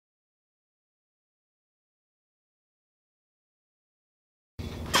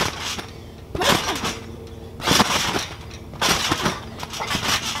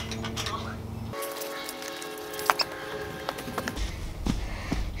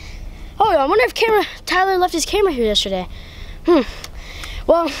Oh, I wonder if Tyler left his camera here yesterday.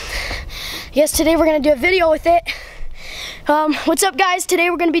 Well, I guess today we're gonna do a video with it. What's up, guys?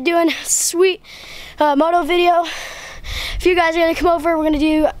 Today we're gonna be doing a sweet moto video. If you guys are gonna come over, we're gonna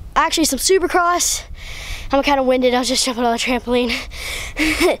do actually some Supercross. I'm kind of winded. I was just jumping on the trampoline.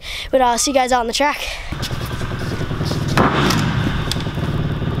 But I'll see you guys out on the track.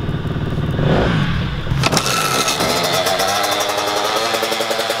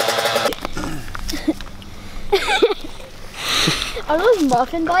 Are those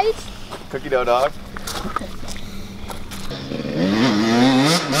muffin bites? Cookie dough dog.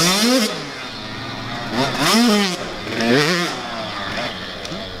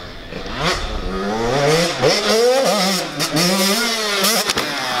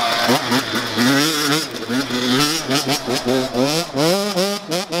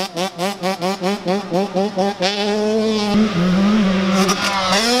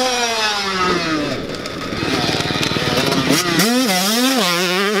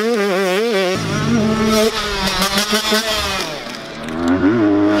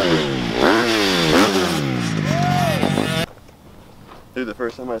 Dude, the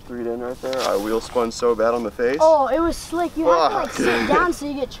first time I threw it in right there, I wheel spun so bad on the face. Oh, it was slick. You have to like sit down so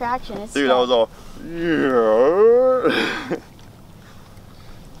you get traction. It's dude, stuck. I was all, yeah.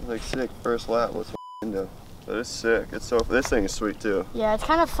 Like sick first lap. Let's window. That is sick. It's so. This thing is sweet too. Yeah, it's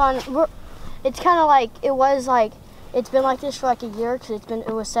kind of fun. It's kind of like it's been like this for like a year because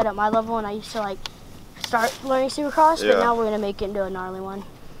it was set at my level and I used to like start learning Supercross, Yeah. but now we're gonna make it into a gnarly one.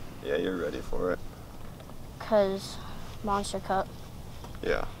 Yeah, you're ready for it. Cause Monster Cup.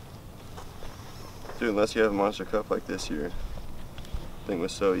 Yeah. Dude, unless you have a Monster Cup like this year, thing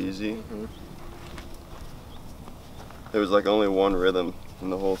was so easy. There was like only one rhythm in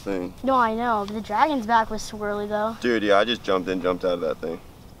the whole thing. No, I know. The Dragon's back was swirly though. Dude, yeah, I just jumped out of that thing.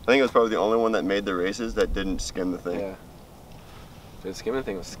 I think it was probably the only one that made the races that didn't skim the thing. Yeah. Dude, the skimming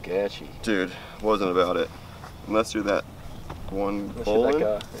thing was sketchy. Dude, wasn't about it. Unless you're that one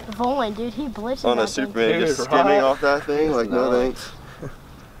Poland Volan, dude, he blitzed on that a thing. Superman just skimming off that thing, like no thanks.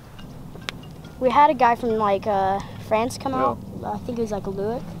 We had a guy from like France come out. I think it was like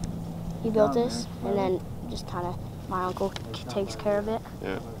Luick. He built this, and then just kind of my uncle takes care of it.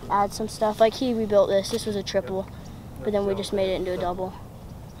 Yeah. Add some stuff. Like he rebuilt this. This was a triple, but then we just made it into a double.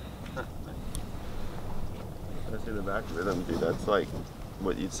 I see the back rhythm, dude. That's like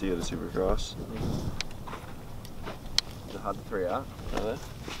what you'd see at a Supercross. How'd the 3 out?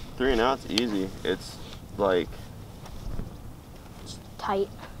 3 and out's easy. It's like Tight.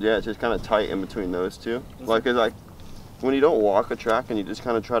 yeah, it's just kind of tight in between those two. Like, it's like when you don't walk a track and you just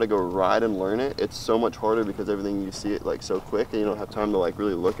kind of try to go ride and learn it, it's so much harder because everything you see it like so quick and you don't have time to like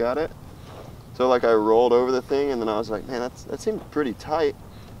really look at it. So like I rolled over the thing and then I was like, man, that seemed pretty tight.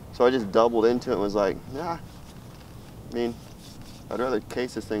 So I just doubled into it and was like, nah. I mean, I'd rather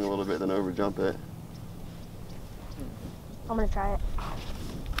case this thing a little bit than over jump it. I'm gonna try it.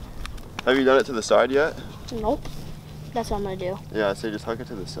 Have you done it to the side yet? Nope. That's what I'm gonna do. Yeah, I say just hook it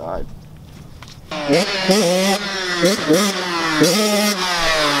to the side.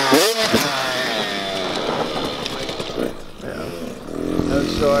 No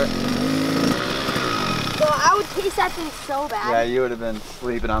short. So I would taste that thing so bad. Yeah, you would have been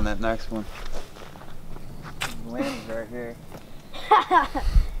sleeping on that next one. Lane's right here.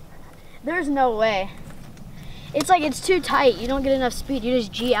 There's no way. It's like it's too tight. You don't get enough speed. You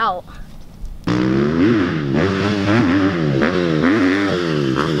just G out.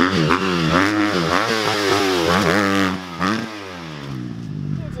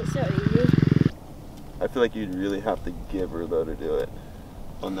 It's so easy. I feel like you'd really have to give her though to do it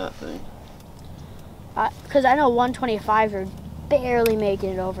on that thing. Because I know 125 are barely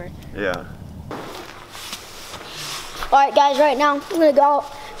making it over. Yeah. All right, guys, right now I'm gonna go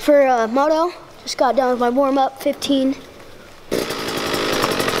out for moto. Just got done with my warm up, 15.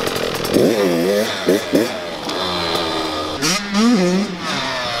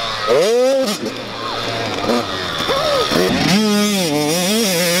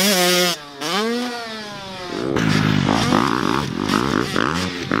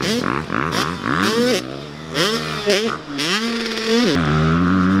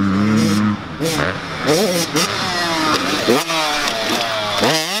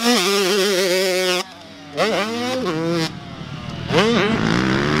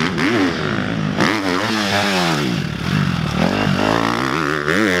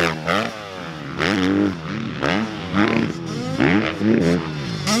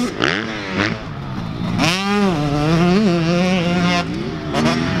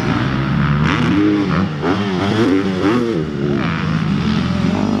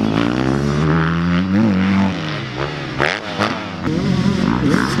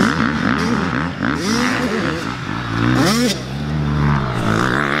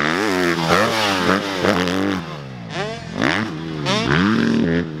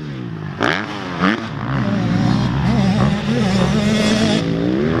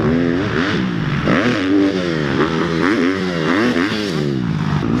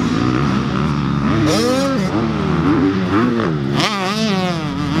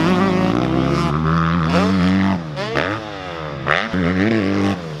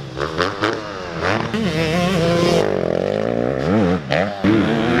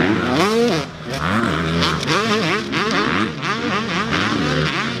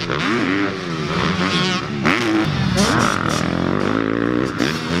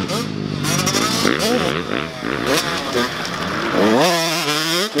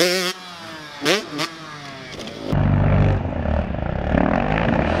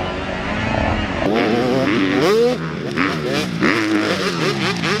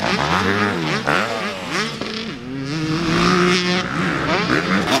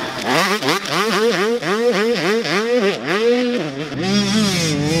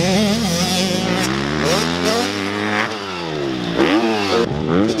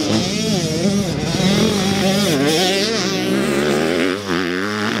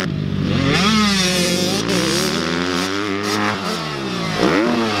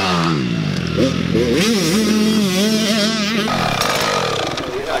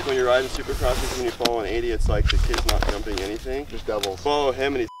 Like when you're riding supercrosses, when you fall on 80, it's like the kid's not jumping anything. Just doubles. Follow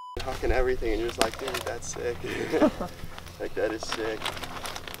him and he's hucking everything, and you're just like, dude, that's sick. Like, that is sick.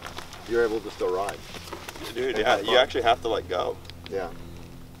 You're able to still ride. Dude, yeah, you actually have to let go. Yeah.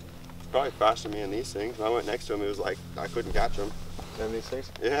 It's probably faster than me in these things. When I went next to him, it was like, I couldn't catch him. And these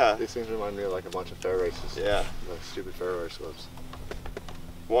things? Yeah. These things remind me of like a bunch of fair races. Yeah. Like stupid fair race whoops.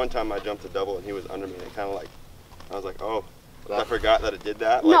 One time I jumped a double and he was under me, and kind of like, I was like, oh, I forgot that it did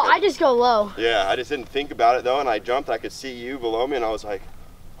that. No, Like, I just go low. Yeah, I just didn't think about it though, and I jumped, I could see you below me, and I was like,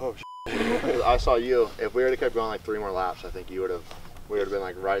 oh, I saw you. If we would have kept going like 3 more laps, I think we would have been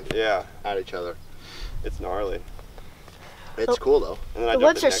like right yeah, at each other. it's gnarly. It's cool though. And then I The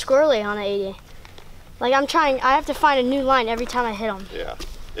jumped whips are next- squirrely on an 80. Like I have to find a new line every time I hit them. Yeah,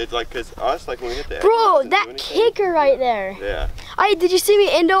 it's like, cause us, like when we hit the edge, Bro, it doesn't do that anything. kicker right there. Yeah, Did you see me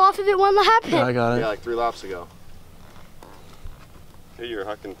endo off of it one lap? Yeah, I got it. Yeah, like 3 laps ago. Hey, you were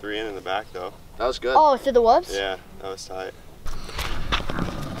hucking 3 in the back though. That was good. Oh, through the whoops? Yeah, that was tight.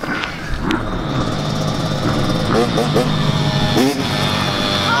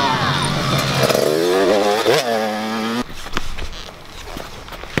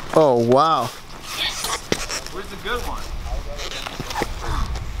 Oh, wow. Where's the good one?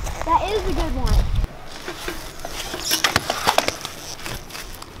 That is a good one.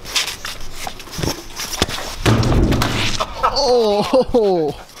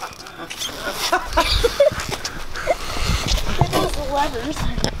 Oh. Those levers.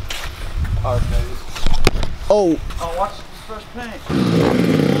 Oh. Oh, watch the first paint.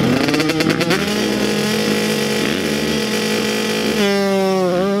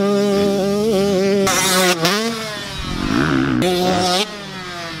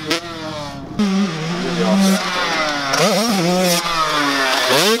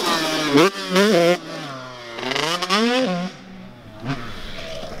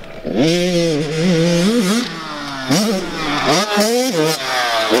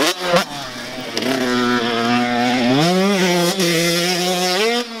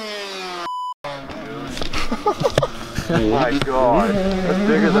 Oh my god. That's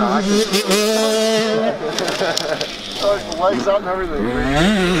bigger than I can. Like the legs out and everything.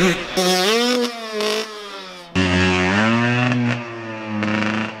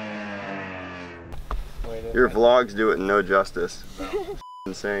 Your vlogs do it no justice.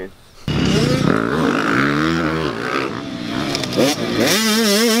 Insane.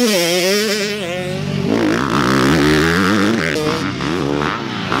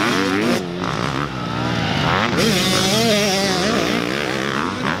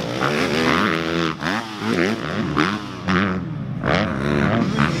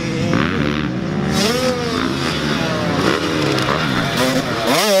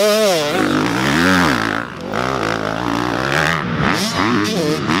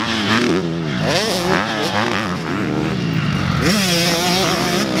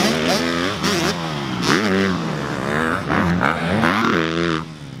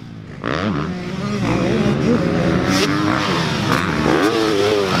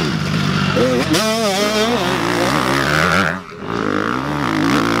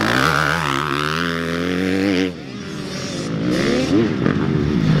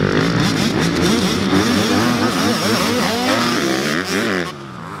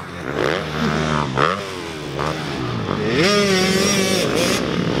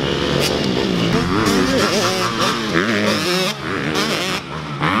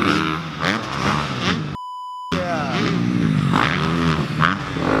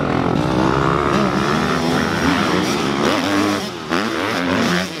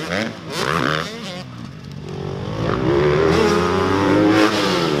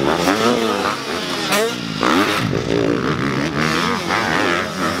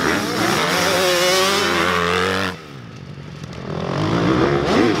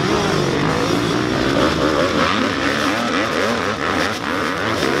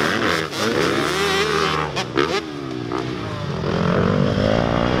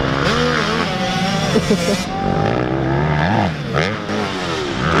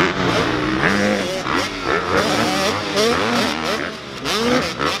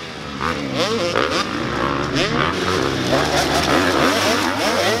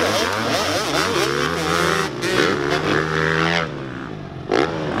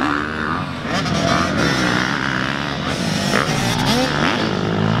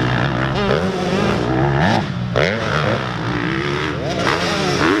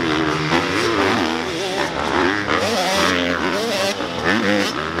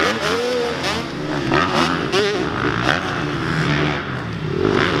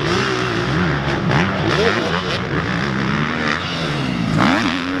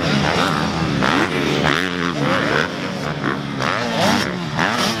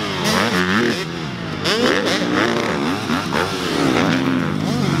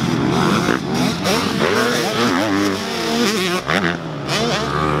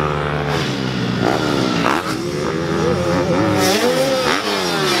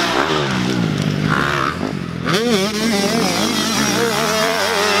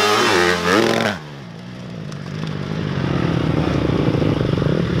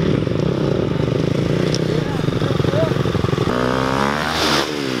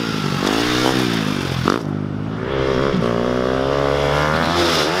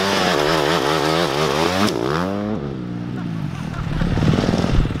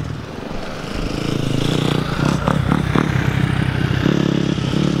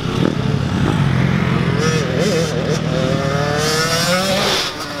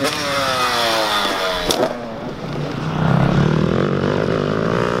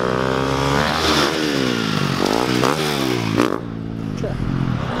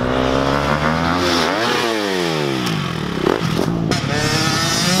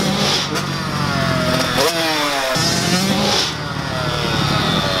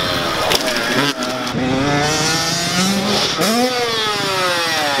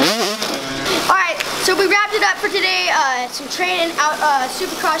 some training out,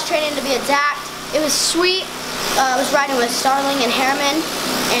 Supercross training to be exact. It was sweet. I was riding with Starling and Harriman,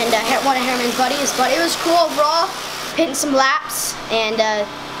 and one of Harriman's buddies. But it was cool overall. Hitting some laps, and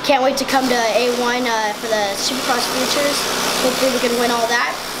can't wait to come to A1 for the Supercross Futures. Hopefully we can win all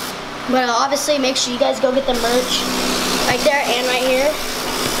that. But obviously, make sure you guys go get the merch right there and right here.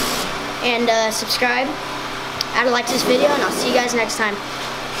 And subscribe. Add a like to this video, and I'll see you guys next time.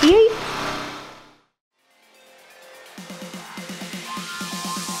 Yay!